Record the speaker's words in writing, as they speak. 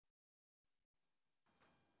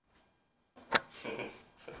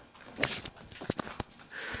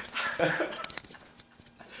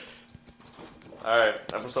Alright,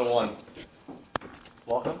 episode 1.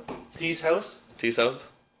 Welcome. T's house. T's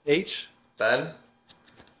house. H. Ben.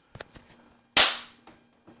 That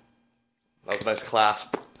was a nice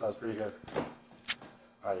clasp. That was pretty good.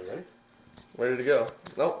 Are you ready? Ready to go.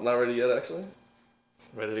 Nope, not ready yet actually.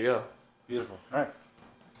 Ready to go. Beautiful. Alright.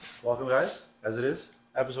 Welcome, guys. As it is,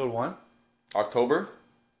 episode 1. October.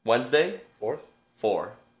 Wednesday. 4th.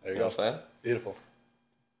 4. There you know go. what I'm saying? Beautiful.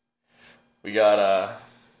 We got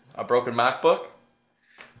a broken MacBook.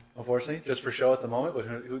 Unfortunately, just for show at the moment, but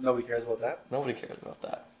nobody cares about that. Nobody cares about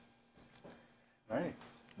that. Alright.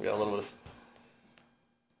 We got a little bit of...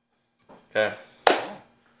 Okay.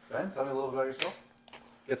 Ben, tell me a little bit about yourself.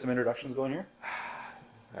 Get some introductions going here.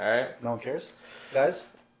 Alright. No one cares. Guys,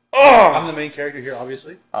 Oh! I'm the main character here,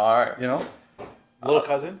 obviously. Alright. You know? Little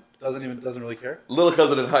cousin doesn't really care. Little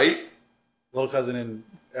cousin in height. Little cousin in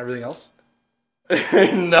everything else.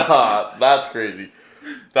 Nah, that's crazy.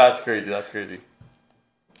 That's crazy.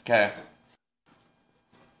 Okay.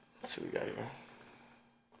 Let's see what we got here.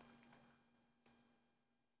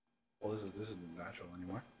 Well, this isn't natural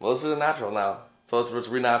anymore. Well, this isn't natural now. So let's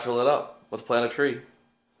re-natural it up. Let's plant a tree. You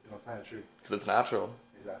don't plant a tree. Because it's natural.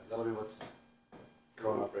 Exactly. That'll be what's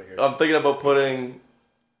growing up right here. I'm thinking about putting...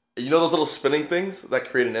 You know those little spinning things that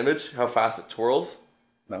create an image? How fast it twirls?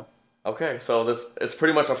 No. Okay, so this it's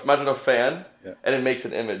pretty much imagine a fan, and it makes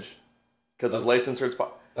an image because there's lights in certain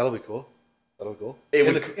spots. That'll be cool. That'll be cool.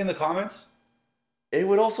 In the comments. It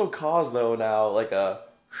would also cause though now like a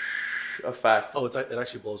effect. Oh, it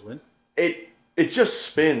actually blows wind. It just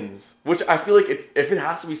spins, which I feel like if it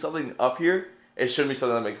has to be something up here, it shouldn't be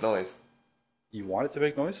something that makes noise. You want it to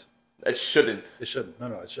make noise? It shouldn't. It shouldn't. No,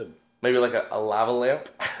 it shouldn't. Maybe like a lava lamp.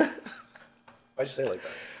 Why'd you say it like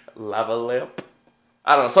that? Lava lamp.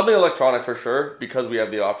 I don't know, something electronic for sure, because we have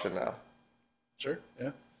the option now. Sure, yeah.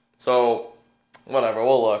 So, whatever,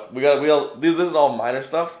 we'll look. This is all minor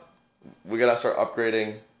stuff. We gotta start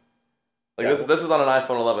upgrading. Like, this is on an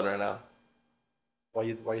iPhone 11 right now. Why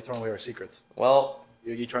you throwing away our secrets? Well...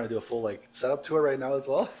 You trying to do a full, setup tour right now as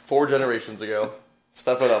well? 4 generations ago.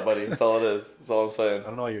 Step it up, buddy. That's all it is. That's all I'm saying. I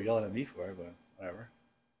don't know what you're yelling at me for, but whatever.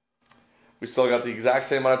 We still got the exact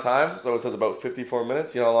same amount of time, so it says about 54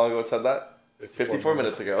 minutes. You know how long ago it said that? 54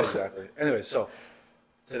 minutes ago. Exactly. Anyway, so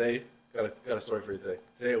today got a story for you today.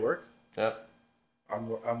 Today at work, yeah,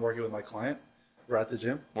 I'm working with my client. We're at the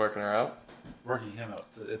gym. Working her out. Working him out.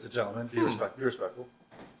 It's a gentleman. Be respectful.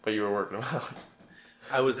 But you were working him out.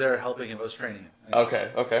 I was there helping him. I was training him.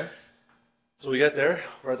 Okay. So we get there.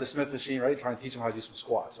 We're at the Smith machine, right? Trying to teach him how to do some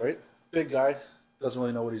squats, right? Big guy doesn't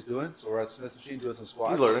really know what he's doing, so we're at the Smith machine doing some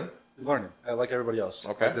squats. He's learning. Like everybody else.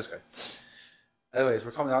 Okay. Like this guy. Anyways,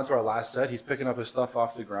 we're coming down to our last set. He's picking up his stuff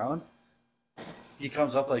off the ground. He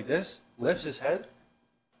comes up like this, lifts his head,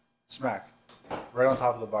 smack, right on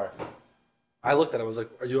top of the bar. I looked at him. I was like,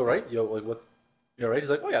 "Are you all right? You what? You all right?" He's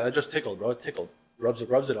like, "Oh yeah, that just tickled, bro. It tickled." Rubs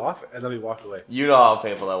it off, and then we walked away. You know how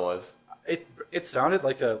painful that was. It sounded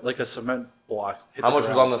like a cement block. How much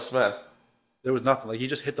was on the Smith? There was nothing. He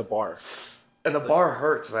just hit the bar. And the bar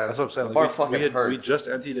hurts, man. That's what I'm saying. The bar fucking hurts. We just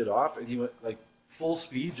emptied it off, and he went full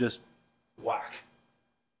speed, just whack.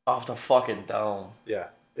 Off the fucking dome. Yeah,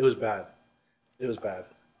 it was bad. It was bad.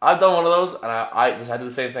 I've done one of those, and I did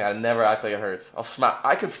the same thing. I never act like it hurts. I'll smack.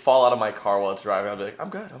 I could fall out of my car while it's driving. I'll be like, I'm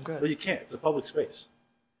good. Well, you can't. It's a public space.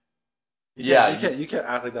 You can't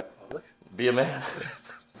act like that in public. Be a man.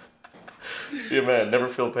 Be a man. Never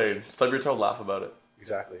feel pain. Stub your toe. Laugh about it.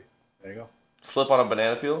 Exactly. There you go. Slip on a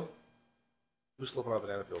banana peel. Who's slipping on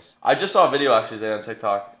banana peels? I just saw a video actually today on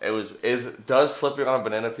TikTok. Does slipping on a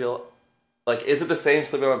banana peel, is it the same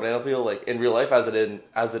slipping on a banana peel in real life as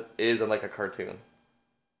it is in like a cartoon?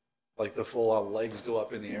 Like the full on legs go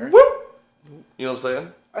up in the air. Whoop! You know what I'm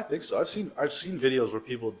saying? I think so. I've seen videos where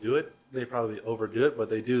people do it. They probably overdo it, but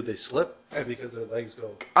they slip, and because their legs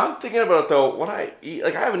go. I'm thinking about it though. When I eat, I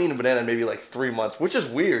haven't eaten a banana in maybe 3 months, which is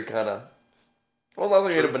weird, kind of. When was the last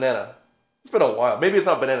time you ate a banana? It's been a while. Maybe it's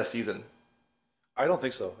not banana season. I don't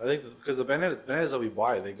think so. I think because the bananas that we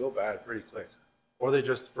buy, they go bad pretty quick, or they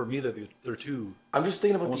just for me they're too. I'm just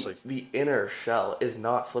thinking about the inner shell is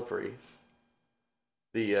not slippery.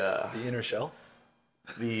 The inner shell.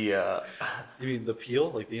 You mean the peel,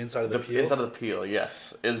 the inside of the peel? The inside of the peel,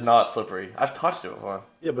 yes, is not slippery. I've touched it before.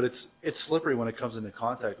 Yeah, but it's slippery when it comes into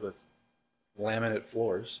contact with laminate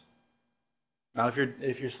floors. Now, if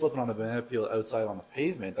you're slipping on a banana peel outside on the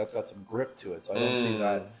pavement, that's got some grip to it. So I don't see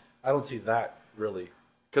that. I don't see that really.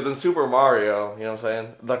 Because in Super Mario, you know what I'm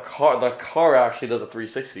saying, the car actually does a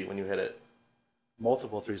 360 when you hit it.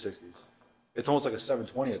 Multiple 360s. It's almost like a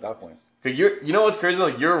 720 at that point. You know what's crazy?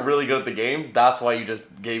 Like, you're really good at the game. That's why you just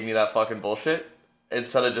gave me that fucking bullshit.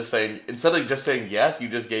 Instead of just saying yes, you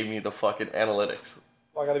just gave me the fucking analytics.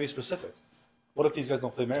 Well, I gotta be specific. What if these guys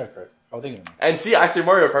don't play Mario Kart? How are they gonna know? And see, I say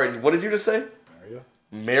Mario Kart. What did you just say? Mario?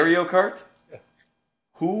 Mario Kart? Yeah.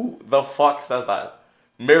 Who the fuck says that?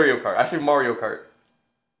 Mario Kart. I say Mario Kart.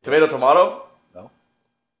 Tomato, tomato? No.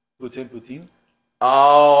 Poutine?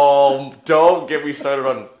 Oh, don't get me started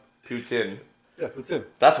on poutine. Yeah, poutine.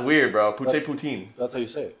 That's weird, bro. Poutine. That's how you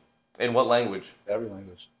say it. In what language? Every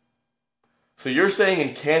language. So you're saying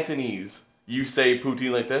in Cantonese, you say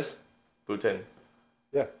poutine like this? Poutine.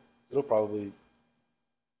 Yeah. It'll probably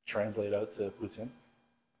translate out to poutine.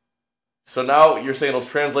 So now you're saying it'll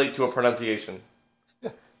translate to a pronunciation.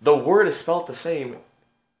 Yeah. The word is spelled the same.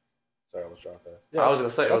 Sorry, I was dropped there. Yeah, I was gonna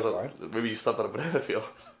say that's fine. Maybe you slept on a banana peel.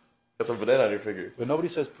 Got some banana on your finger, But nobody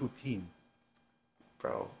says poutine.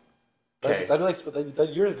 bro. Okay.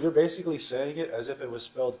 You're basically saying it as if it was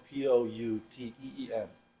spelled Pouteen.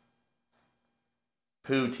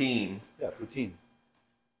 Poutine. Yeah, poutine.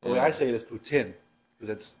 The way I say it is poutine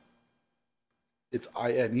because it's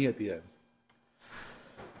INE at the end.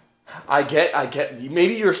 I get.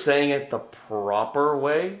 Maybe you're saying it the proper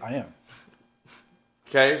way. I am.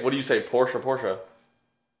 Okay. What do you say? Porsche.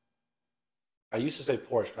 I used to say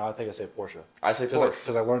Porsche, but now I think I say Porsche. I say Porsche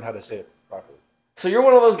because I learned how to say it properly. So you're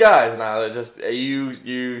one of those guys now that just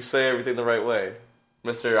you say everything the right way,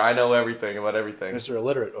 Mister. I know everything about everything. Mr.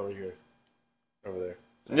 Illiterate over here, over there.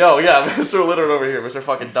 No, yeah, Mr. Illiterate over here, Mr.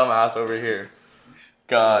 Fucking dumbass over here.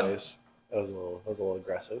 God, Anyways, that was a little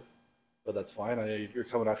aggressive, but that's fine. I know you're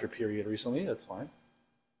coming off your period recently. That's fine.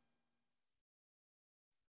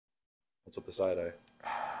 What's with the side eye?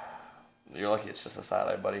 you're lucky it's just a side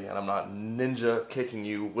eye, buddy, and I'm not ninja kicking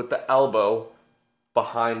you with the elbow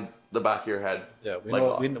behind the back of your head. Yeah, we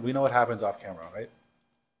know what happens off camera, right?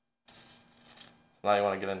 Now you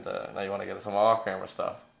want to get into some off camera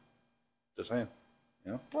stuff. Just saying.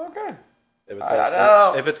 You know? Okay.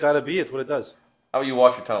 If it's got to be, it's what it does. How about you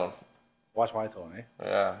watch your tone? Watch my tone, eh?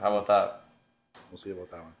 Yeah. How about that? We'll see about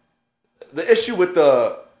that one. The issue with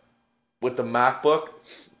the MacBook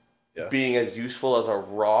Yeah. being as useful as a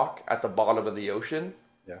rock at the bottom of the ocean,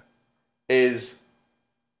 Yeah. is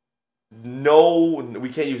we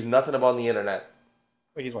can't use nothing up on the internet.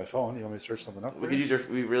 I can use my phone. You want me to search something up? We could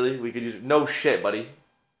use no shit, buddy.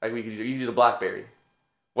 Like you could use a BlackBerry.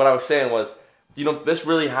 What I was saying was, this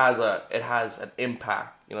really has an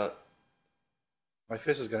impact. My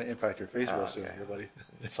fist is going to impact your face real soon, here, buddy.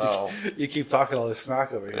 So you keep talking all this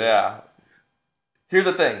smack over here. yeah. Here's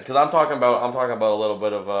the thing, because I'm talking about a little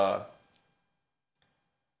bit of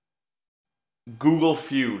Google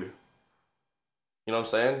Feud. You know what I'm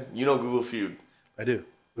saying? You know Google Feud. I do.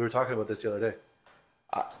 We were talking about this the other day.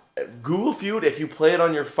 Google Feud, if you play it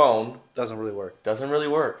on your phone, Doesn't really work. doesn't really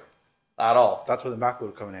work at all. That's where the MacBook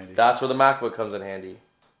would come in handy. That's where the MacBook comes in handy.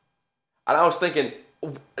 And I was thinking,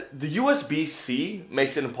 the USB-C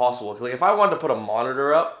makes it impossible. Because if I wanted to put a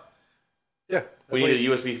monitor up, Yeah. we need a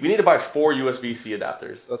USB. We need to buy 4 USB-C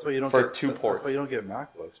adapters. That's why you don't for get 2 ports. That's why you don't get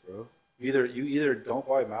MacBooks, bro. You either don't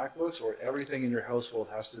buy MacBooks or everything in your household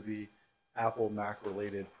has to be Apple Mac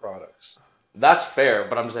related products. That's fair,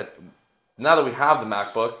 but I'm just saying, now that we have the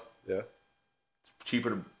MacBook, Yeah. it's cheaper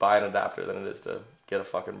to buy an adapter than it is to get a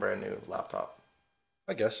fucking brand new laptop.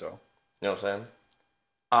 I guess so. You know what I'm saying?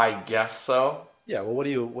 I guess so. Yeah. Well, what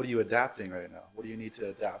are you adapting right now? What do you need to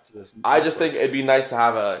adapt to this? I just think it'd be nice to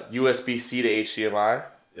have a USB-C to HDMI.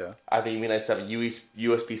 Yeah. I think it'd be nice to have a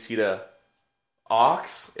USB-C to aux.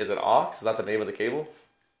 Is it aux? Is that the name of the cable?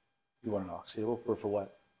 You want an aux cable for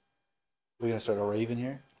what? We're gonna start a rave in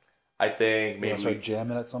here. I think We're maybe gonna start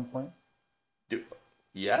jamming at some point.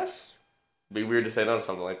 Yes. It'd be weird to say no to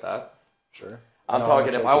something like that. Sure. I'm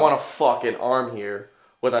talking if I want a fucking arm here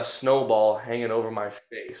with a snowball hanging over my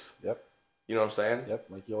face. Yep. You know what I'm saying? Yep.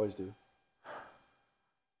 Like you always do.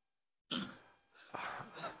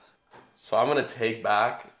 So I'm gonna take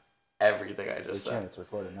back everything I just said. It's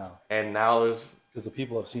recorded now. And now Because the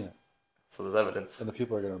people have seen it. So there's evidence. And the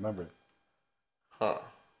people are gonna remember it. Huh.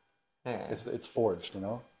 It's forged, you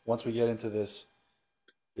know? Once we get into this,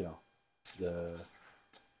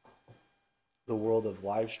 the world of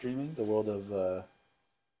live streaming, the world of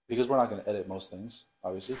because we're not going to edit most things,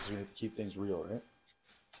 obviously, because we need to keep things real, right?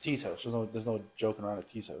 It's T's house. There's no joking around at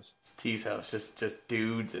T's house. It's T's house, just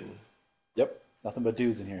dudes and Yep, nothing but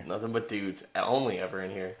dudes in here. nothing but dudes, and only ever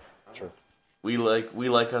in here. Sure. We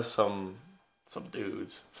like us some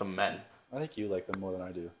dudes, some men. I think you like them more than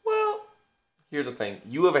I do. Well, here's the thing: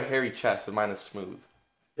 you have a hairy chest, and mine is smooth.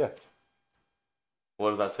 Yeah. What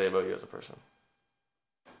does that say about you as a person?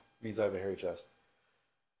 means I have a hairy chest.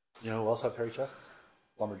 You know who else have hairy chests?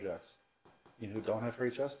 Lumberjacks. You know who don't have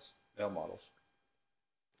hairy chests? Male models.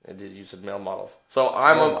 Indeed, you said male models. So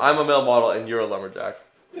I'm a male model and you're a lumberjack.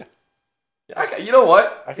 Yeah. You know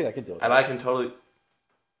what? I can deal with that. And I can totally.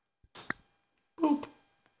 Boop.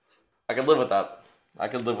 I can live with that. I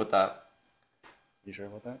can live with that. You sure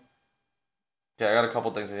about that? Okay, I got a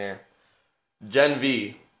couple things in here. Gen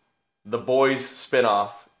V, The Boys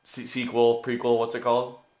spin-off, sequel, prequel, what's it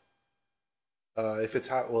called? If it's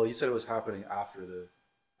well, you said it was happening after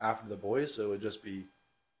the boys, so it would just be.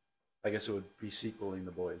 I guess it would be sequeling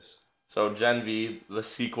the boys. So Gen V, the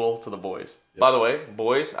sequel to The Boys. Yep. By the way,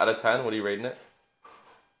 Boys out of 10, what are you rating it?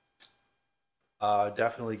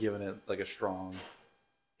 Definitely giving it like a strong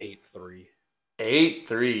 8.3.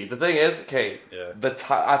 8.3. The thing is, okay, yeah.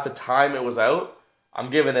 At the time it was out, I'm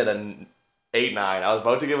giving it an 8.9. I was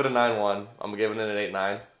about to give it a 9.1. I'm giving it an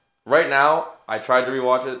 8.9. Right now, I tried to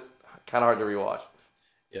rewatch it. Kind of hard to rewatch.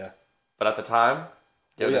 Yeah. But at the time,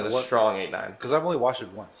 giving it a strong 8.9. Because I've only watched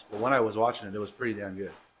it once, but when I was watching it, it was pretty damn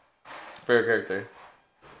good. Favorite character?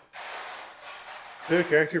 Favorite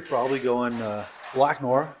character probably going Black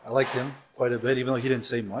Noir. I liked him quite a bit, even though he didn't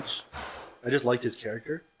say much. I just liked his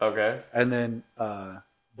character. Okay. And then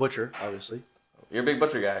Butcher, obviously. You're a big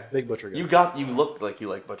Butcher guy. Big Butcher guy. You looked like you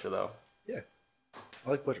like Butcher though. Yeah, I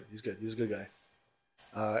like Butcher. He's good. He's a good guy.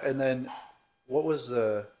 And then, what was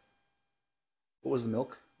the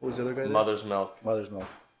milk? What was the other guy? Mother's Milk. Mother's Milk.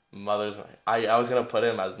 Mother's Milk. I was gonna put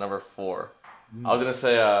him as number 4. I was gonna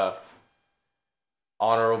say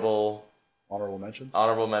honorable mentions.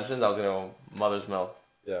 Honorable mentions. I was gonna go Mother's Milk.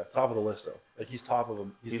 Yeah, top of the list though. Like he's top of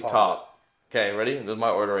them. He's top. Okay, ready? This is my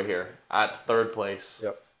order right here. At 3rd place.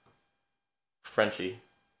 Yep. Frenchie.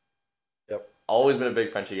 Yep. Always been a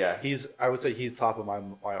big Frenchie guy. I would say he's top of my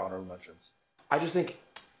honorable mentions. I just think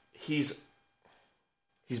he's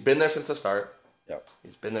been there since the start. Yep.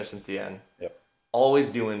 He's been there since the end. Yep. Always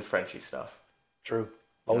doing Frenchie stuff. True.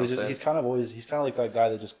 Always. He's kind of like that guy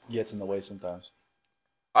that just gets in the way sometimes.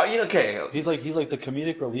 Okay. He's like the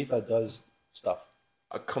comedic relief that does stuff.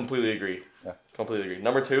 I completely agree. Yeah. Completely agree.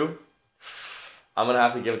 Number 2, I'm gonna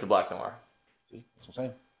have to give it to Black Noir. See, that's what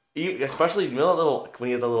I'm saying. Especially when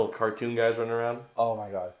he has the little cartoon guys running around. Oh my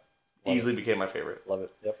god. Easily became my favorite. Love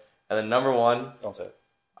it. Yep. And then number 1, don't say it.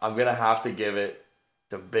 I'm gonna have to give it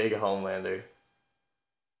to Big Homelander.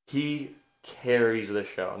 He carries the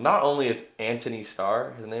show. Not only is Anthony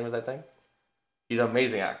Starr, his name is, I think, he's an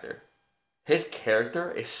amazing actor. His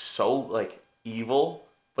character is so like evil,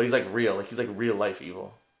 but he's like real. Like he's like real life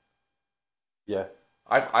evil. Yeah.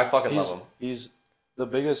 I fucking love him. He's the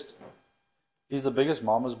biggest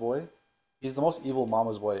mama's boy. He's the most evil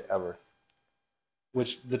mama's boy ever.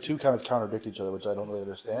 Which the two kind of contradict each other, which I don't really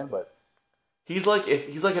understand, but he's like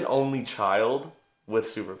an only child with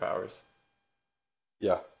superpowers.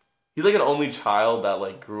 Yeah. He's like an only child that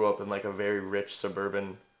like grew up in like a very rich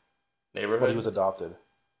suburban neighborhood. But he was adopted.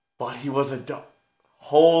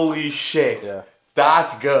 Holy shit. Yeah.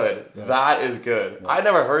 That's good. Yeah. That is good. Yeah. I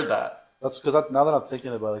never heard that. That's because now that I'm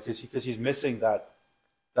thinking about it, because he's missing that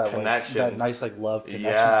connection, like, that nice like love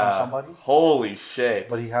connection from somebody. Holy shit!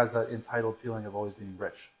 But he has that entitled feeling of always being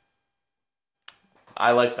rich.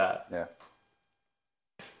 I like that. Yeah.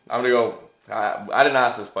 I'm gonna go. I didn't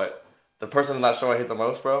ask this, but the person in that show I hate the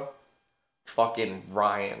most, bro, fucking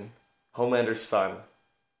Ryan, Homelander's son.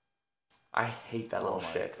 I hate that little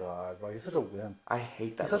shit. Oh my god, bro, he's such a wimp. I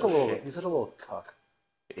hate that. He's such a little cuck.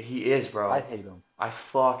 He is, bro. I hate him. I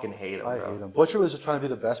fucking hate him, bro. I hate him. Butcher was just trying to be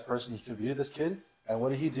the best person he could be to this kid, and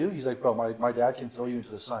what did he do? He's like, bro, my dad can throw you into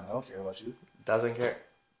the sun. I don't care about you. Doesn't care.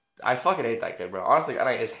 I fucking hate that kid, bro. Honestly,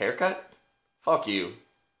 his haircut. Fuck you.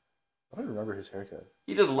 I don't remember his haircut.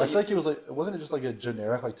 I feel like he was like, wasn't it just like a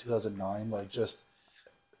generic like 2009 like just?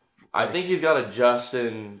 I think he's got a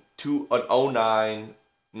an 09.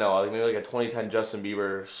 No, I think maybe like a 2010 Justin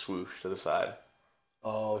Bieber swoosh to the side.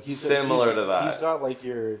 Oh, he's similar to that. He's got like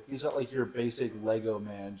your basic Lego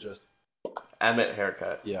man just Emmett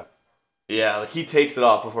haircut. Yeah. Yeah, like he takes it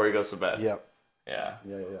off before he goes to bed. Yep. Yeah.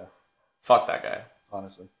 Yeah. Fuck that guy.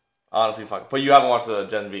 Honestly, fuck. But you haven't watched the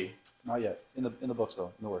Gen V. Not yet. In the books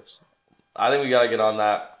though, in the works. I think we gotta get on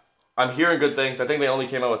that. I'm hearing good things. I think they only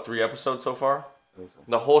came out with 3 episodes so far. I think so.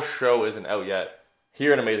 The whole show isn't out yet.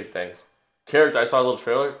 Hearing amazing things. I saw a little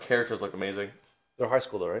trailer. Characters look amazing. They're high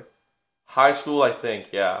school though, right? High school, I think,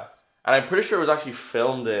 yeah. And I'm pretty sure it was actually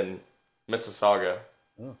filmed in Mississauga.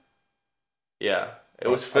 Oh. Yeah. It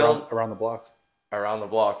was filmed around the block. Around the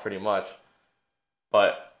block, pretty much.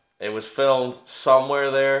 But it was filmed somewhere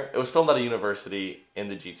there. It was filmed at a university in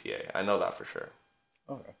the GTA. I know that for sure.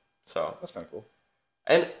 Okay. So that's kind of cool.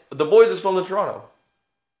 And The Boys is filmed in Toronto.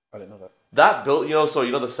 I didn't know that. That build,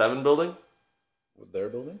 so the 7 building? What they're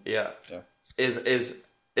building? Yeah. Yeah. Is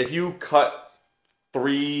if you cut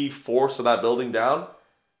 3/4 of that building down,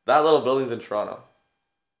 that little building's in Toronto.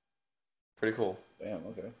 Pretty cool. Damn,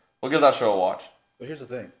 okay. We'll give that show a watch. But here's the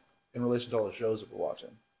thing. In relation to all the shows that we're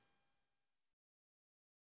watching,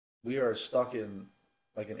 we are stuck in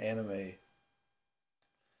like an anime,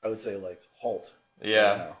 I would say like halt. Yeah,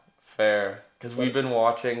 right now. fair. Because we've been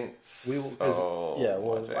watching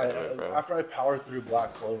after I powered through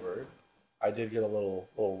Black Clover, I did get a little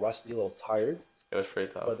rusty, a little tired. It was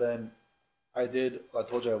pretty tough. But then I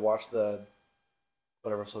told you I watched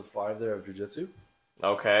episode 5 there of Jujutsu.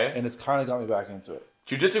 Okay. And it's kind of got me back into it.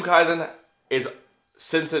 Jujutsu Kaisen is,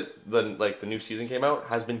 since the new season came out,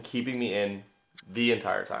 has been keeping me in the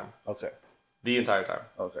entire time. Okay. The entire time.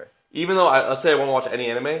 Okay. Even though, let's say I want to watch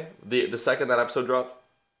any anime, the second that episode drops,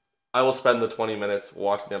 I will spend the 20 minutes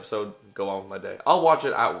watching the episode, go on with my day. I'll watch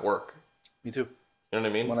it at work. Me too. You know what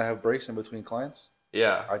I mean? When I have breaks in between clients,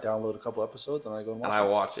 yeah, I download a couple episodes and I go and watch it. And I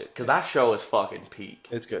watch it. Because that show is fucking peak.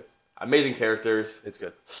 It's good. Amazing characters. It's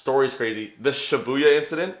good. Story's crazy. The Shibuya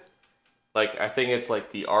incident, I think it's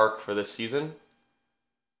the arc for this season.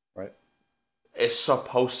 Right. It's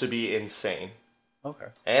supposed to be insane. Okay.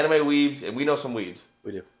 Anime weebs, and we know some weebs.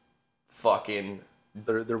 We do. Fucking...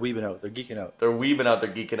 They're weebing out. They're geeking out. They're weebing out. They're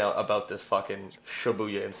geeking out about this fucking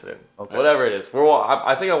Shibuya incident. Okay. Whatever it is.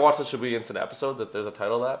 I think I watched the Shibuya incident episode. That there's a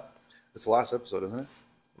title of that. It's the last episode, isn't it?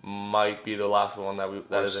 Might be the last one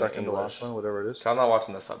that is second in to English. last one, whatever it is. I'm not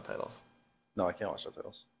watching the subtitles. No, I can't watch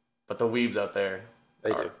subtitles. But the weebs out there,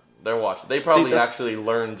 they're watching. They probably actually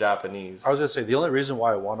learn Japanese. I was gonna say the only reason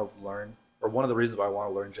why I want to learn, or one of the reasons why I want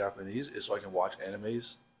to learn Japanese, is so I can watch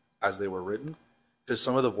animes as they were written, because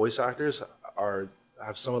some of the voice actors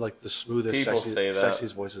have some of the smoothest,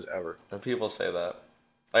 sexiest voices ever. And people say that.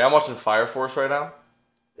 I'm watching Fire Force right now.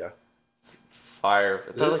 Yeah. They're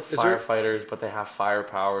firefighters, but they have fire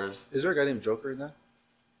powers. Is there a guy named Joker in that?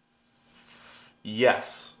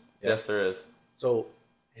 Yes. Yeah. Yes, there is. So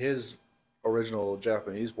his original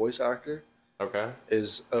Japanese voice actor,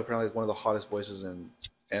 is apparently one of the hottest voices in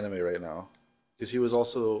anime right now. Because he was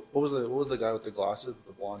also what was the guy with the glasses, with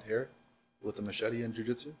the blonde hair, with the machete in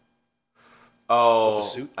Jujutsu? Oh, with the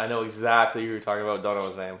suit? I know exactly who you're talking about. Don't know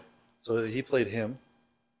his name. So he played him,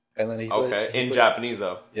 and then he played Japanese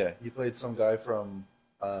though. Yeah, he played some guy from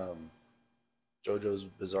JoJo's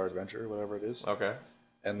Bizarre Adventure, whatever it is. Okay.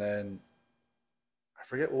 And then I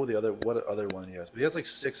forget what other one he has, but he has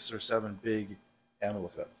 6 or 7 big anime.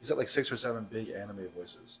 Look it up. He's got 6 or 7 big anime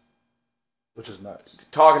voices, which is nuts.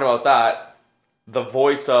 Talking about that, the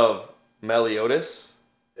voice of Meliodas.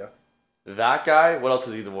 Yeah. That guy. What else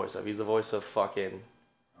is he the voice of? He's the voice of fucking.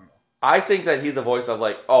 I don't know. I think that he's the voice of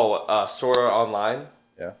Sword Art Online.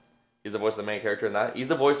 Yeah. He's the voice of the main character in that. He's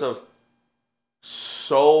the voice of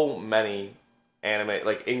so many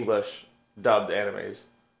anime, English dubbed animes.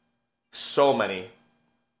 So many.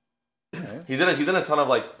 Okay. He's in a ton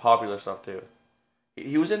of popular stuff too.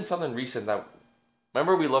 He was in something recent that.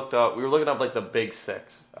 Remember we were looking up the big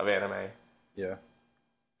 6 of anime. Yeah.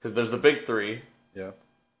 Because there's the big 3. Yeah.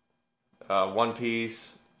 One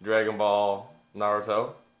Piece, Dragon Ball,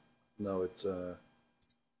 Naruto. No, it's the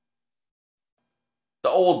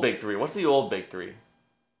old big 3. What's the old big 3?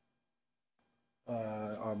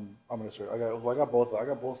 I'm gonna search. I got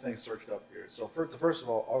both things searched up here. So first of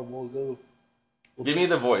all, Give me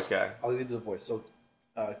the voice guy. I'll give you the voice. So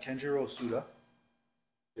Kenjiro Suda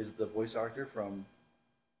is the voice actor from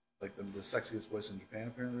the sexiest voice in Japan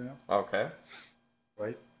apparently now. Okay.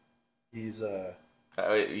 Right? He's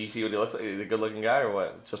you see what he looks like? He's a good looking guy or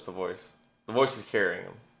what? Just the voice. The voice is carrying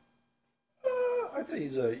him. I'd say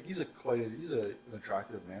he's an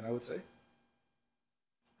attractive man, I would say.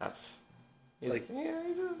 Because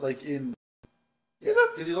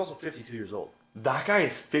he's also 52 years old. That guy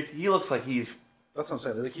is 50. He looks like he's. That's what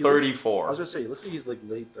I'm saying. 34. I was gonna say he looks like he's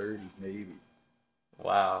late 30s maybe.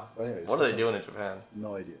 Wow. But anyways, what are they doing in Japan?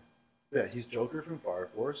 No idea. Yeah, he's Joker from Fire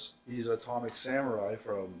Force. He's Atomic Samurai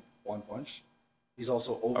from One Punch. He's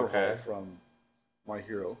also Overhaul from My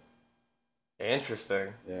Hero.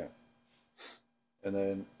 Interesting. Yeah. And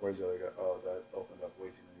then where's the other guy? Oh, that opened up way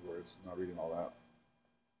too many words. I'm not reading all that.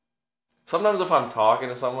 Sometimes if I'm talking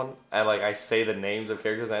to someone and I say the names of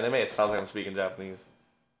characters in anime, it sounds like I'm speaking Japanese.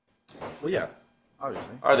 Well, yeah,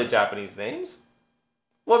 obviously. Are they Japanese names?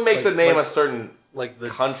 What makes a name a certain the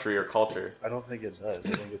country or culture? I don't think it does. I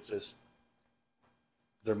think it's just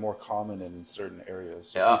they're more common in certain areas.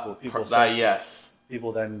 So yeah,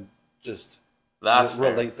 people then just fair.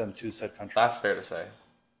 relate them to said country. That's fair to say.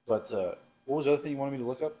 But what was the other thing you wanted me to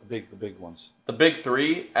look up? The big ones. The big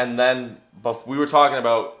 3, and then we were talking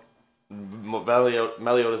about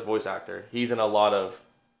Melioda's voice actor. He's in a lot of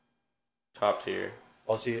top tier.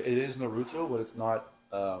 Well, see, it is Naruto, but it's not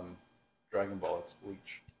Dragon Ball. It's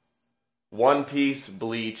Bleach. One Piece,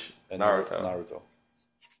 Bleach, And Naruto.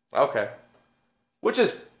 Okay, which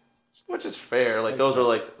is fair. Like those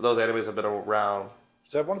animes have been around.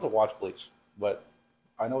 So I wanted to watch Bleach, but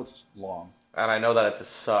I know it's long. And I know that it's a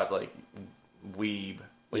suck like weeb.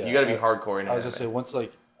 Like Yeah, you got to be hardcore in I was anime. gonna say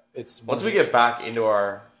Once we get back into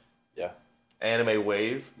our yeah anime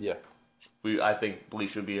wave, yeah I think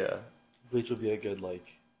Bleach would be a good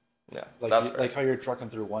yeah. like how you're trucking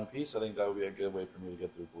through One Piece. I think that would be a good way for me to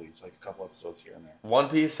get through Bleach, like a couple episodes here and there. One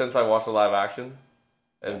Piece since I watched the live action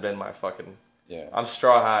has been my fucking. Yeah. I'm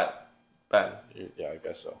Straw Hat Ben. Yeah, I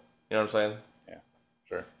guess so. You know what I'm saying? Yeah,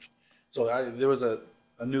 sure. So there was a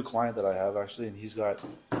new client that I have actually, and he's got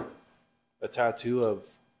a tattoo of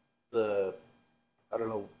the I don't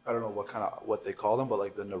know what they call them, but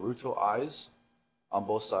like the Naruto eyes on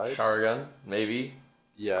both sides. Sharingan, maybe.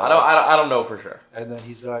 Yeah. I don't know for sure. And then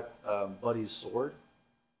he's got Buddy's sword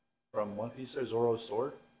from One Piece. There's Zoro's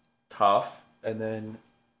sword. Tough. And then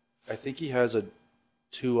I think he has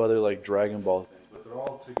two other like Dragon Ball things, but they're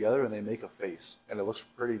all together and they make a face, and it looks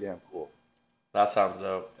pretty damn cool. That sounds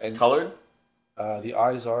dope. And colored? The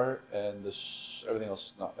eyes are, and everything else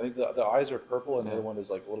is not. I think the eyes are purple, and the other one is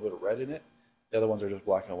like a little bit of red in it. The other ones are just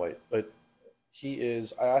black and white. But he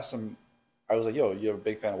is. I asked him. I was like, "Yo, you a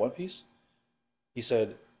big fan of One Piece?" He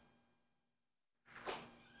said.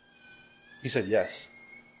 Yes.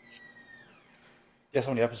 Guess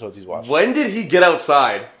how many episodes he's watched? When did he get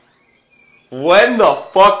outside? When the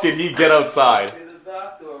fuck did he get outside?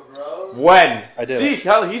 When? I did. See,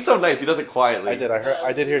 he's so nice. He does it quietly. I did.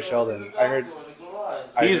 I did hear Sheldon. I heard.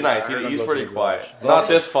 He's nice. I heard him He's go pretty through the quiet. garage. Not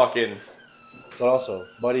this fucking But also,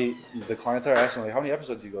 buddy, the client there asked him like, "How many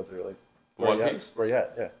episodes do you go through?" Like, One Piece. Where you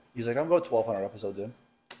at? Yeah. He's like, "I'm about 1,200 episodes in."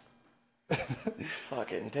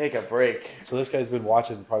 fucking take a break. So this guy's been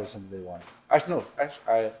watching probably since day one. Actually,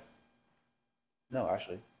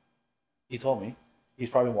 he told me he's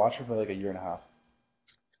probably been watching for like a year and a half.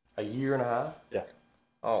 A year and a half? Yeah.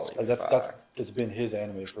 Holy Like that's been his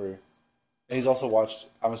anime for. And he's also watched,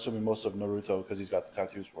 I'm assuming, most of Naruto because he's got the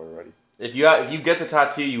tattoos for it already. If you get the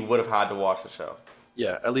tattoo, you would have had to watch the show.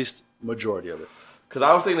 Yeah, at least majority of it. Because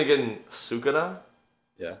I was thinking of getting Sukuna,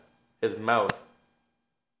 Yeah. his mouth.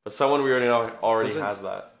 But someone we already know Does it? has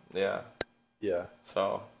that. Yeah. Yeah.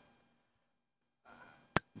 So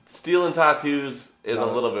stealing tattoos is a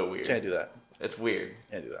No, little bit weird. Can't do that. It's weird.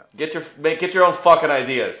 Can't do that. Get your own fucking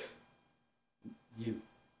ideas.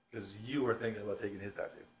 Because you were thinking about taking his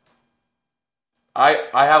tattoo.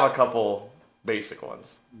 I have a couple basic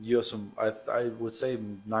ones. You have some. I would say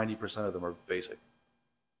 90% of them are basic.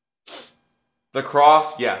 The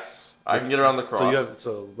cross, yes. I can get around the cross.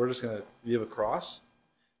 So we're just gonna. You have a cross.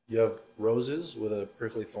 You have roses with a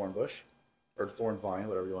prickly thorn bush, or thorn vine,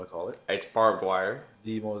 whatever you want to call it. It's barbed wire.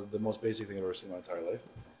 The most basic thing I've ever seen in my entire life.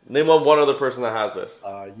 Name one other person that has this.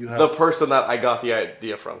 You have the person that I got the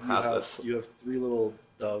idea from has this. You have 3 little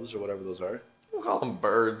doves or whatever those are. We'll call them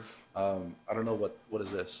birds. I don't know what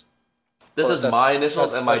is this. This is my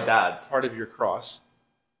initials and my dad's. Part of your cross.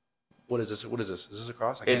 What is this? Is this a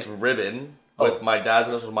cross? It's ribbon with my dad's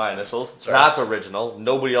initials, my initials. Sorry. That's original.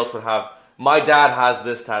 Nobody else would have. My dad has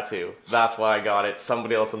this tattoo. That's why I got it.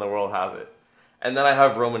 Somebody else in the world has it. And then I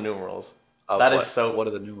have Roman numerals. That is so. What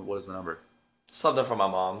is the number? Something from my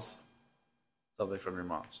mom's. Something from your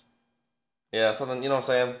mom's. Yeah, something. You know what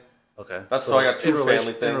I'm saying? Okay. So I got two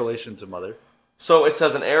family things in relation to mother. So it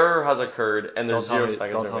says an error has occurred and there's 0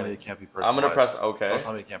 seconds Don't tell me remaining. it can't be personalized. I'm gonna press OK. Don't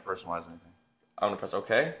tell me you can't personalize anything. I'm gonna press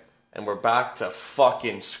OK, and we're back to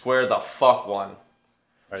fucking square the fuck one.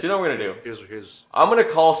 Right, So you know what we're gonna do? Here's I'm gonna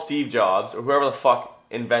call Steve Jobs or whoever the fuck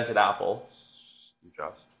invented Apple. Steve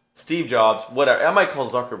Jobs. Steve Jobs, whatever. I might call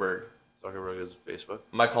Zuckerberg. Zuckerberg is Facebook.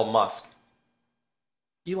 I might call Musk.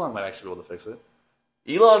 Elon might actually be able to fix it.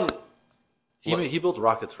 Elon. He builds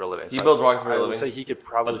rockets for a living. He builds rockets for a living. I would say he could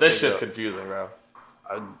probably. But this figure shit's it confusing, bro.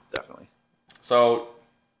 out. Definitely. So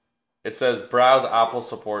it says browse Apple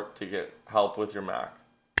support to get help with your Mac.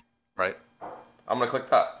 Right. I'm gonna click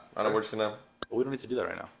that. And Sure. we're just gonna. But we don't need to do that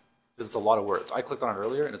right now because it's a lot of words. I clicked on it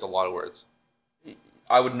earlier and it's a lot of words.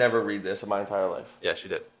 I would never read this in my entire life. Yeah, she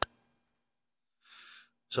did.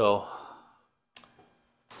 So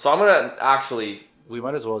I'm gonna actually we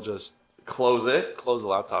might as well just close it, close the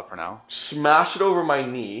laptop for now. smash it over my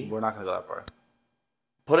knee, We're not going to go that far.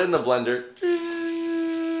 put it in the blender.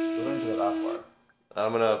 We don't need to go that far.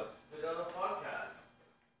 I'm gonna.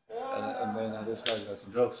 And then this guy's got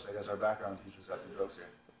some jokes. I guess our background teacher's got some jokes here.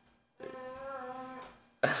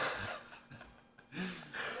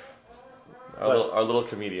 Our little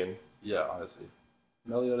comedian. Yeah, honestly.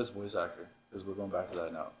 Meliodas voice actor, because we're going back to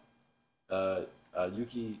that now.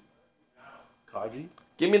 Yuki Kaji?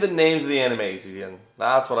 Give me the names of the animes he's in.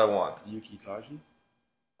 That's what I want. Yuki Kaji?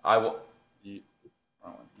 I want.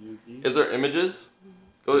 Yuki? Is there images?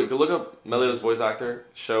 Go look up Meliodas voice actor,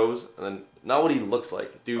 shows, and then not what he looks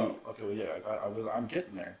like. Okay, well, yeah, I'm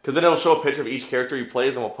getting there. Because then it'll show a picture of each character he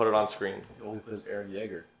plays and we'll put it on screen. Oh, he plays Eren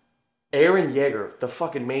Yeager. Eren Yeager, the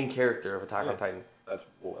fucking main character of Attack on Titan.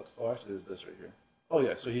 Actually, there's this right here. Oh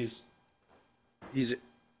yeah, so he's.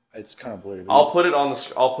 It's kind of blurry. I'll put it on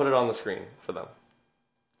the screen for them,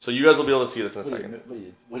 so you guys will be able to see this in a second.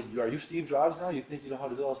 Are you Steve Jobs now? You think you know how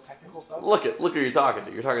to do all this technical stuff? Look who you're talking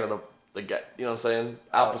to. You're talking to the guy. You know what I'm saying?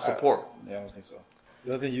 Apple support. Yeah, I don't think so.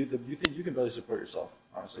 The other thing you think you can barely support yourself,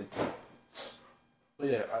 honestly. But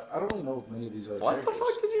yeah, I don't really know many of these other characters. What the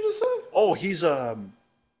fuck did you just say? Oh,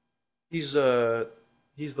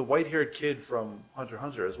 he's the white-haired kid from Hunter x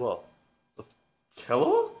Hunter as well.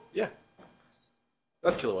 Killua? Yeah.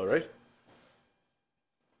 That's Killua, right?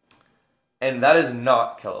 And that is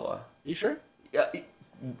not Killua. You sure? Yeah,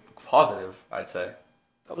 positive, I'd say.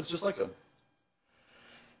 That looks just like him.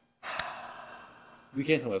 We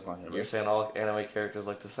can't tell that's not him. Right? You're saying all anime characters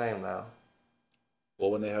look the same now.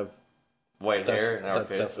 Well, when they have white hair and our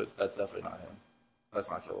kids. That's definitely not him. That's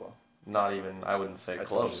not Killua. Not even, I wouldn't say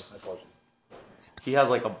close. I told you. He has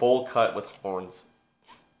like a bowl cut with horns.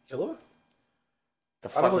 Killua?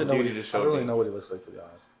 I don't really know what he looks like, to be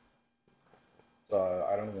honest. So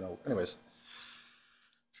I don't even know. Anyways.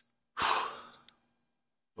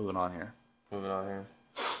 Moving on here.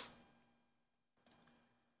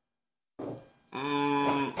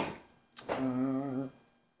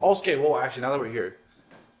 Okay, well, actually, now that we're here,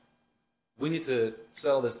 we need to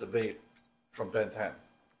settle this debate from Ben 10.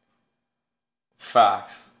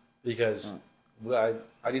 Facts. Because I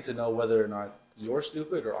need to know whether or not you're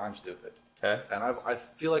stupid or I'm stupid. Okay. And I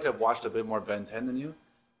feel like I've watched a bit more Ben 10 than you,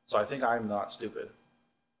 so I think I'm not stupid.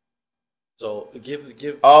 So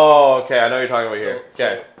give. Oh, okay. I know what you're talking about here.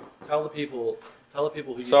 Okay. So tell the people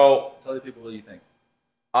who you think.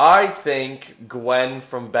 I think Gwen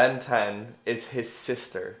from Ben 10 is his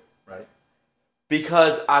sister. Right.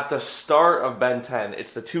 Because at the start of Ben 10,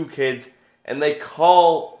 it's the two kids, and they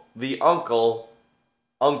call the uncle.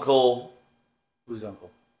 Who's the uncle?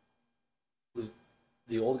 Who's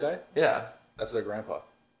the old guy? Yeah. That's their grandpa.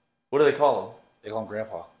 What do they call him? They call him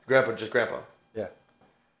Grandpa. Just Grandpa. Yeah.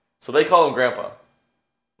 So they call him Grandpa.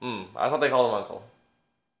 I thought they called him Uncle.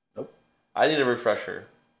 Nope. I need a refresher.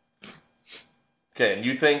 Okay, and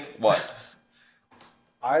you think what?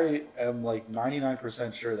 I am like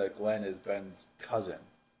 99% sure that Gwen is Ben's cousin.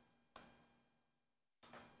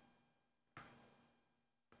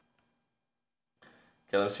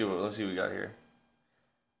 Okay, let's see what we got here.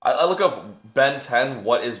 I look up Ben 10.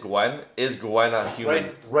 What is Gwen? Is Gwen a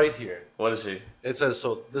human? Right here. What is she? It says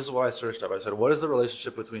so. This is what I searched up. I said, "What is the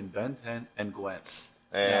relationship between Ben 10 and Gwen?"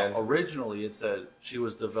 And now, originally, it said she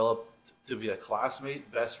was developed to be a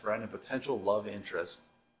classmate, best friend, and potential love interest.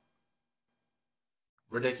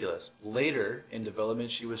 Ridiculous. Later in development,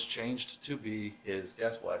 she was changed to be his,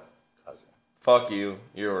 guess what, cousin. Fuck you.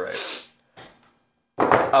 You're right.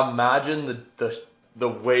 Imagine the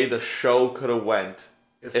way the show could have went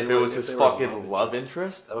if it was his fucking love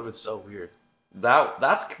interest. That would have been so weird.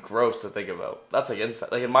 That's gross to think about. That's like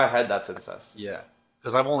incest. Like in my head, that's incest. Yeah,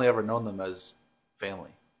 because I've only ever known them as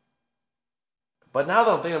family. But now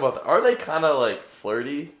that I'm thinking about that, are they kind of like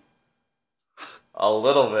flirty? A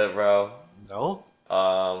little bit, bro. No.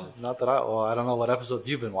 Not that I don't know what episodes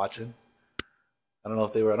you've been watching. I don't know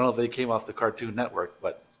if they came off the Cartoon Network,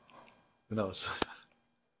 but who knows?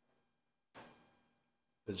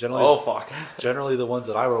 Fuck. Generally, the ones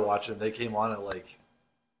that I were watching, they came on at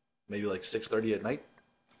maybe 6:30 at night,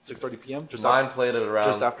 6:30 p.m. Mine played it around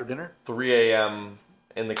just after dinner, 3 a.m.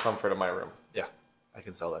 in the comfort of my room. Yeah, I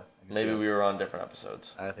can sell that. Maybe we were on different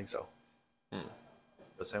episodes. I think so.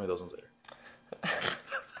 But send me those ones later.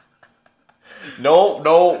 No,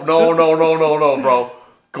 bro.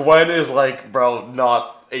 Gwen is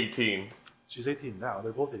not 18. She's 18 now.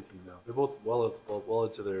 They're both 18 now. They're both well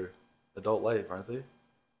into their adult life, aren't they?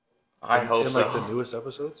 I hope so. In the newest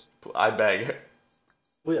episodes? I beg.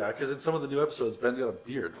 Well, yeah, because in some of the new episodes, Ben's got a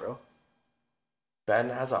beard, bro. Ben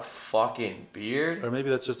has a fucking beard? Or maybe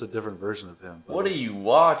that's just a different version of him. What are you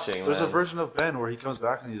watching, There's a version of Ben where he comes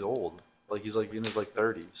back and he's old. He's in his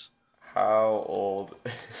 30s. How old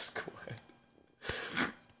is Gwen?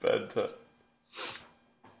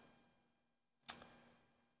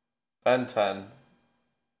 Ben 10.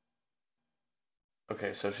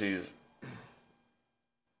 Okay, so she's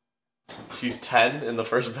She's 10 in the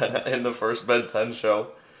first Ben 10 show.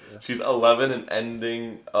 Yeah. She's 11 in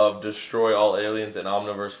ending of Destroy All Aliens in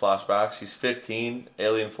Omniverse flashback. She's 15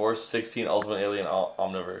 Alien Force, 16 Ultimate Alien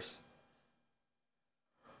Omniverse.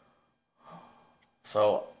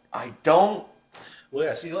 So I don't. Well,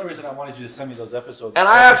 yeah. See, the only reason I wanted you to send me those episodes, And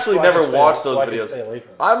so I could- actually so I could never stay- watched so those I could videos. stay away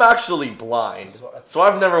from it. I'm actually blind, so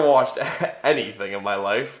I've never watched anything in my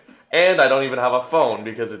life, and I don't even have a phone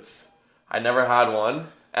because I never had one,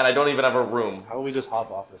 and I don't even have a room, How about we just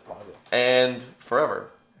hop off this topic? and forever,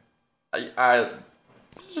 I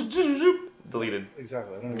deleted.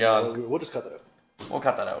 Exactly. I don't Yeah. know. We'll just cut that out. We'll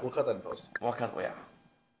cut that out. We'll cut that in post. Yeah.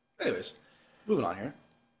 Anyways, moving on here.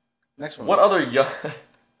 Next one. What other young?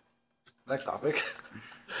 Next topic.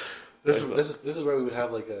 This is where we would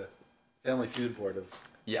have like a family feud board of.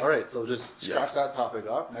 Yeah. All right, so just scratch that topic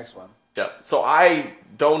off. Next one. Yeah. So I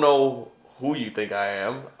don't know who you think I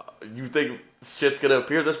am. You think shit's gonna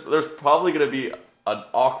appear? There's probably gonna be an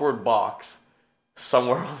awkward box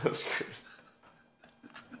somewhere on the screen.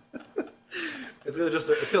 It's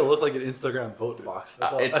gonna look like an Instagram vote box.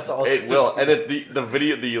 That's all. It will, and the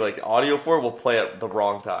video, the like audio for it will play at the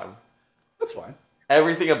wrong time. That's fine.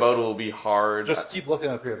 Everything about it will be hard. Just keep looking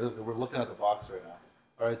up here. We're looking at the box right now.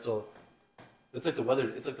 All right, so it's like the weather.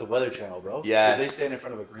 It's like the Weather Channel, bro. Yes. Because they stand in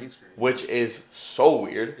front of a green screen. Which is so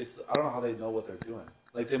weird. I don't know how they know what they're doing.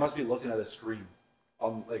 Like they must be looking at a screen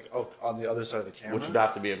on on the other side of the camera. Which would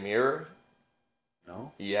have to be a mirror.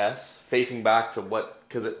 No. Yes, facing back to what?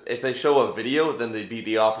 Because if they show a video, then they'd be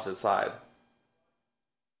the opposite side.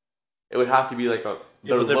 It would have to be like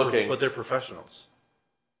they're looking. But they're professionals.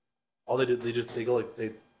 All they do, they go like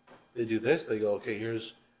they do this. They go, okay,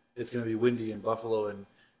 it's gonna be windy in Buffalo and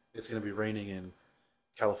it's gonna be raining in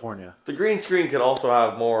California. The green screen could also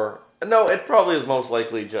have more. No, it probably is most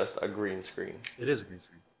likely just a green screen. It is a green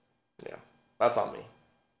screen. Yeah, that's on me.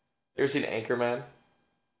 You ever seen Anchorman?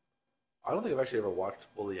 I don't think I've actually ever watched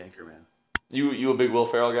fully Anchorman. You a big Will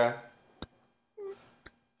Ferrell guy?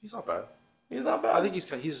 He's not bad. He's not bad. I think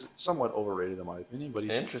he's somewhat overrated in my opinion, but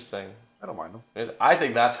he's Interesting. I don't mind him. I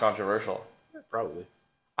think that's controversial. Yeah, probably.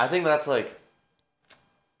 I think that's like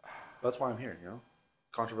That's why I'm here.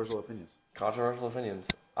 Controversial opinions. controversial opinions.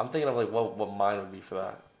 I'm thinking of like what mine would be for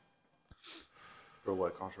that. For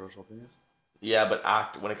what controversial opinions? Yeah,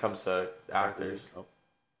 but when it comes to actors. Oh.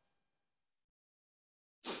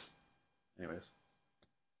 Anyways,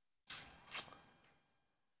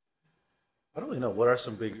 I don't really know. What are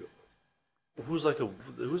some big? Who's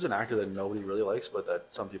an actor that nobody really likes, but that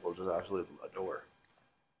some people just absolutely adore?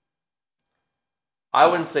 I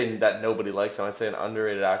wouldn't say that nobody likes him. I'd say an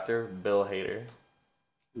underrated actor, Bill Hader.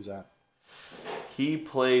 Who's that? He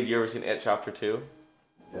played. You ever seen It Chapter 2?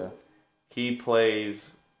 Yeah. He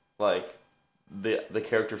plays like the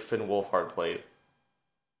character Finn Wolfhard played,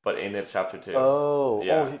 but in It Chapter 2. Oh,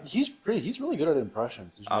 Yeah. he's really good at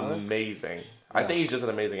impressions. Did you know that? Amazing. I Yeah. think he's just an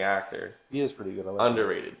amazing actor. He is pretty good. I like him.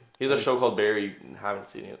 Underrated. He has a show called Barry. Haven't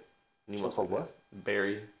seen it. You Show must called have what? it.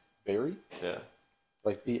 Barry. Barry, Yeah.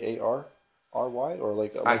 like BARRY, or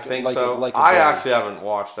I think like so. like a I berry? actually haven't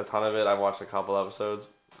watched a ton of it. I've watched a couple episodes.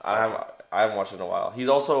 I haven't watched it in a while. He's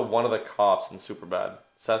also one of the cops in Superbad.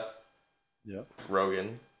 Seth Yeah.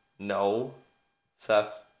 Rogen. No.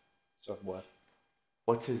 Seth. Seth what?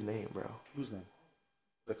 What's his name, bro? Whose name?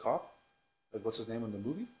 The cop? Like, what's his name in the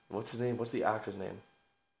movie? What's his name? What's the actor's name?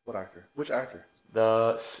 What actor? Which actor?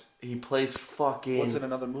 He plays fucking. What's in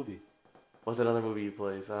another movie? What's another movie he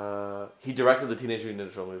plays? He directed the Teenage Mutant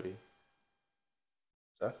Ninja Turtle movie.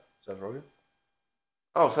 Seth Rogen?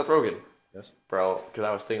 Oh, Seth Rogen. Yes. Bro, because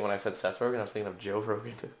I was thinking when I said Seth Rogen, I was thinking of Joe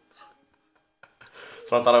Rogan.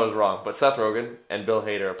 So I thought I was wrong. But Seth Rogen and Bill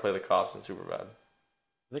Hader play the cops in Superbad.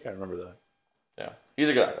 I think I remember that. Yeah. He's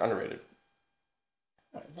a good actor. Underrated.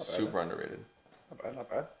 Not bad. Super underrated. Not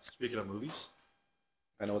bad. Speaking of movies,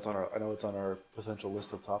 I know it's on our potential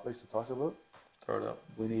list of topics to talk about. Throw it up.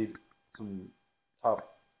 We need some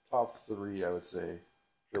top 3, I would say,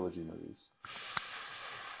 trilogy movies.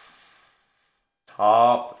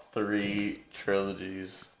 Top 3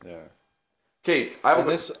 trilogies. Yeah. Okay, I'm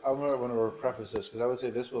gonna preface this because I would say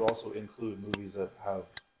this would also include movies that have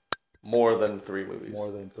more than 3 movies.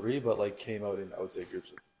 more than 3, but like came out in, I would say,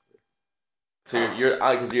 groups of 3. So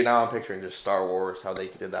because you're now picturing just Star Wars, how they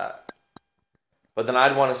did that. But then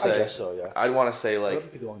I'd want to say, I guess so, yeah. I'd want to say like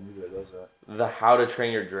That'd be the only movie that does that. the How to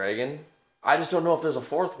Train Your Dragon. I just don't know if there's a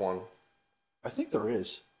 4th one. I think there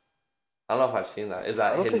is. I don't know if I've seen that. Is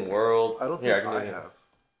that I don't Hidden think- World? I don't Here, think I can- have.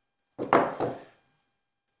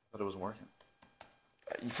 But it wasn't working.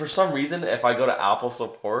 For some reason, if I go to Apple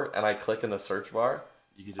support and I click in the search bar,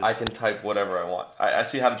 You could just I can type whatever I want. I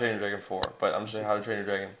see How to Train Your Dragon 4, but I'm just saying How to Train Your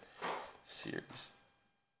Dragon. series.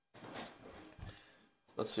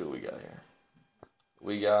 Let's see what we got here.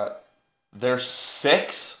 We got. There's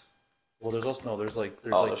 6. Well, there's also there's like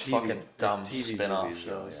there's TV, fucking dumb there's TV spin-off movies,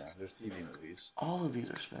 shows. Yeah, there's TV movies. All of these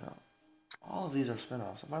are spin-offs. All of these are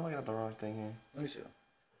spin-offs. Am I looking at the wrong thing here? Let me see them.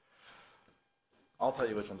 I'll tell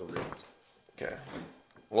you which ones will be. Okay.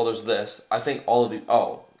 Well, there's this. I think all of these.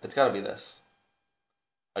 Oh, it's got to be this.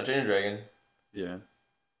 A Jane Dragon. Yeah.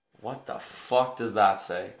 What the fuck does that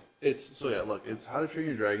say? It's so yeah. Look, it's How to Train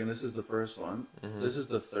Your Dragon. This is the first one. Mm-hmm. This is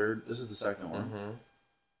the third. This is the second one. Mm-hmm.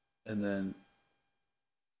 And then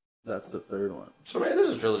that's the third one. So maybe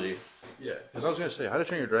there's a trilogy. Yeah, because I was gonna say How to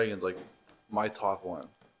Train Your Dragon is like my top one.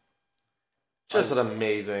 Just an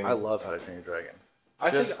amazing. I love How to Train Your Dragon.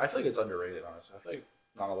 I feel like it's underrated. Honestly, I feel like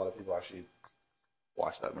not a lot of people actually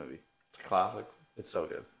watch that movie. It's a classic. It's so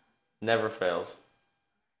good. Never fails.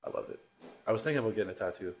 I loved it. I was thinking about getting a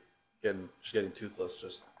tattoo, getting toothless.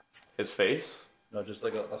 Just his face. No, just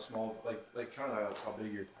like a small like kind of how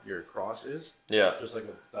big your cross is. Yeah. Just like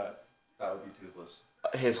that would be toothless.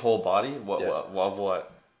 His whole body? What? Yeah.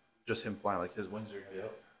 What? Just him flying. Like his wings are gonna be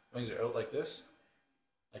out. Wings are out like this.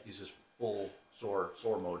 Like he's just full soar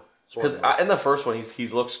mode. Because in the first one, he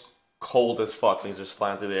looks cold as fuck, and he's just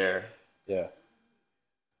flying through the air. Yeah.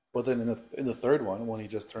 But then in the third one, when he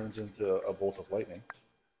just turns into a bolt of lightning.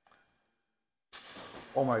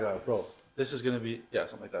 Oh my god, bro! This is gonna be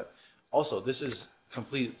something like that. Also, this is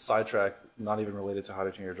complete sidetrack, not even related to How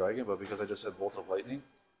to Train Your Dragon, but because I just said bolt of lightning.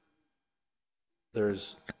 You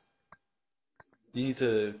need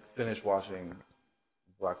to finish watching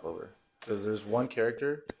Black Clover because there's one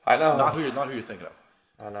character. I know. Not who you're thinking of.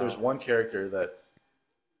 I know. There's one character that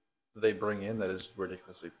they bring in that is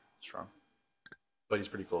ridiculously strong, but he's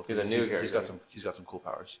pretty cool. He's a new character. He's got some cool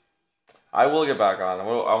powers. I will get back on. I'm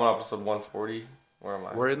on episode 140. Where am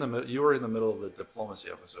I? You were in the middle of the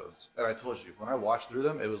diplomacy episodes, and I told you when I watched through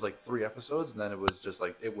them, it was like 3 episodes, and then it was just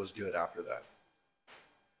like it was good after that.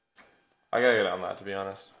 I gotta get on that, to be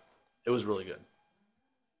honest. It was really good.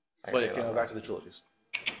 But okay, now back to the trilogies.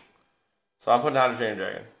 So I'm putting How to Train Your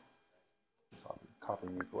Dragon.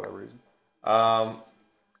 Copying me for whatever reason.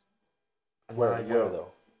 Where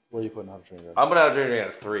though? Where are you putting How to Train Your Dragon? I'm putting How to Train Your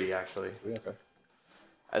Dragon at 3, actually. 3, okay.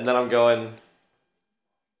 And then I'm going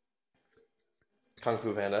Kung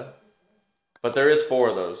Fu Panda. But there is 4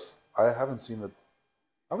 of those. I haven't seen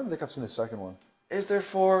I don't think I've seen the second one. Is there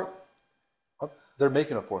 4? They're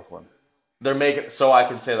making a 4th one. They're making, so I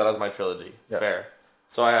can say that as my trilogy. Yeah. Fair.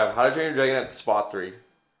 So I have How to Train Your Dragon at spot 3.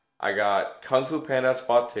 I got Kung Fu Panda at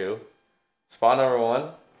spot 2. Spot number 1.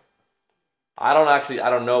 I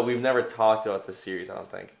don't know. We've never talked about this series, I don't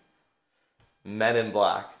think. Men in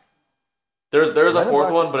Black. There's a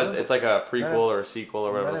 4th one, but it's like a prequel or a sequel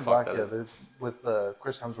or whatever Men the in fuck Black, that is. with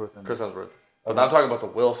Chris Hemsworth and Chris Hemsworth. But I'm talking about the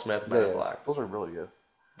Will Smith Men in Black. Those are really good.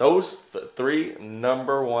 Those 3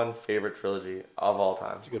 number 1 favorite trilogy of all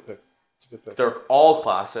time. It's a good pick. They're all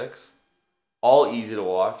classics, all easy to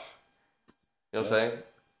watch. You know what I'm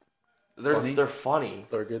saying? They're funny.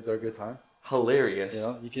 They're good. They're a good time. Hilarious. You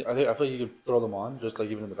know, I feel like you could throw them on just like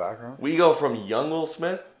even in the background. We go from young Will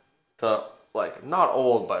Smith to like not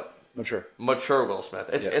old but mature Will Smith.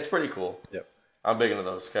 It's pretty cool. Yep. I'm big into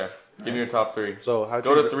those. Okay, give me your top 3. So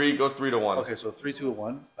go to 3. Go 3 to 1. Okay, so 3, 2,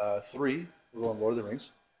 1. 3. We're going Lord of the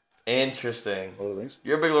Rings. Interesting. Lord of the Rings.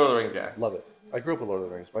 You're a big Lord of the Rings guy. Love it. I grew up with Lord of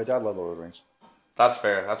the Rings. My dad loved Lord of the Rings. That's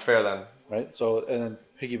fair. That's fair then. Right. So and then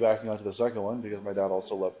piggybacking onto the second one because my dad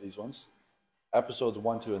also loved these ones. Episodes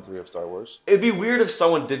 1, 2, and 3 of Star Wars. It'd be weird if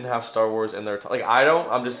someone didn't have Star Wars in their like I don't.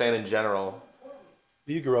 I'm just saying in general.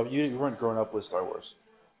 You grew up. You weren't growing up with Star Wars.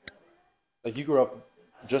 Like you grew up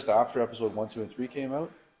just after Episode 1, 2, and 3 came out.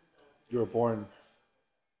 You were born.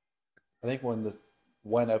 I think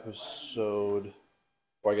when episode,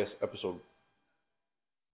 or I guess episode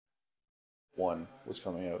 1 was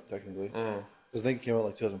coming out technically. Because I think it came out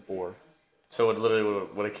like 2004. So it literally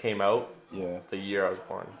would have came out. Yeah. The year I was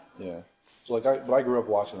born. Yeah. So like I grew up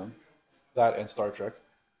watching them, that and Star Trek.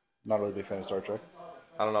 Not really a big fan of Star Trek.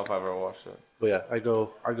 I don't know if I've ever watched it. But yeah, I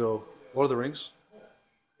go Lord of the Rings.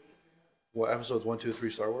 What episodes 1, 2, 3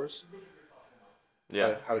 Star Wars?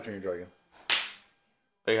 Yeah. How to Train Your Dragon.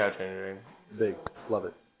 Big How to Train Your Dragon. Big, love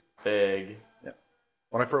it. Big. Yeah.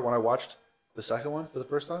 When I watched the second one for the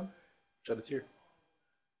first time, shed a tear.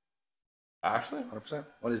 Actually? 100%.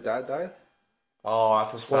 When his dad died. Oh,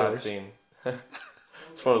 that's a sad Spoilers. scene.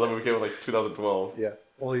 Spoilers. That movie came out like 2012. Yeah.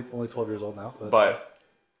 Only 12 years old now. But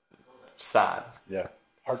sad. Yeah.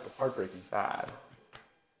 Heartbreaking. Sad.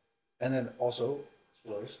 And then also,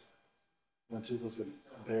 spoilers, when Toothless gets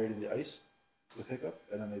buried in the ice with Hiccup,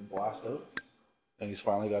 and then they blast out and he's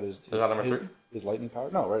finally got Is that number 3? His lightning power.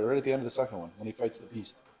 No, right at the end of the second one when he fights the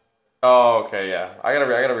beast. Oh, okay, yeah. I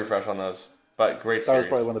gotta refresh on those. But great That series. was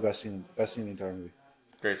probably one of the best scene in the entire movie.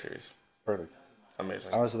 Great series. Perfect.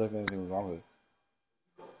 Amazing. I honestly don't think anything was wrong with it.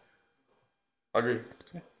 Agreed.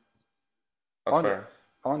 Yeah. That's fair.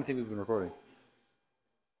 How long do you think we've been recording?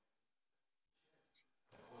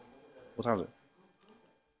 What time is it?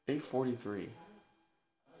 8:43.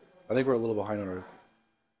 I think we're a little behind on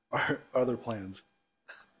our other plans.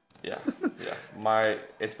 Yeah.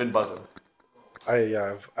 It's been buzzing. I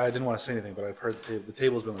didn't want to say anything, but I've heard the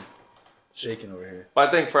table's been like shaking over here. But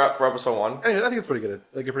I think for episode 1, Anyway, I think it's pretty good.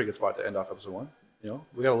 Like a pretty good spot to end off episode 1. You know,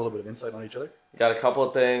 we got a little bit of insight on each other. got a couple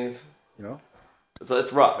of things. You know,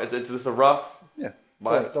 it's rough. It's just a rough. Yeah.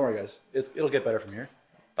 But don't worry, guys. It'll get better from here.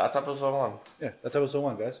 That's episode 1. Yeah, that's episode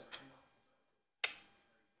 1, guys.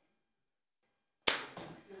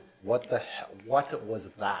 What the hell? What was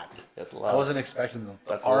that? It's love. I wasn't expecting the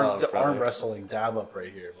love, arm wrestling dab up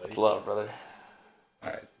right here, buddy. It's love, brother.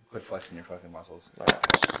 All right, quit flexing your fucking muscles. All right.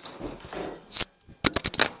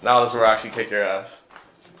 Now this is where I actually kick your ass.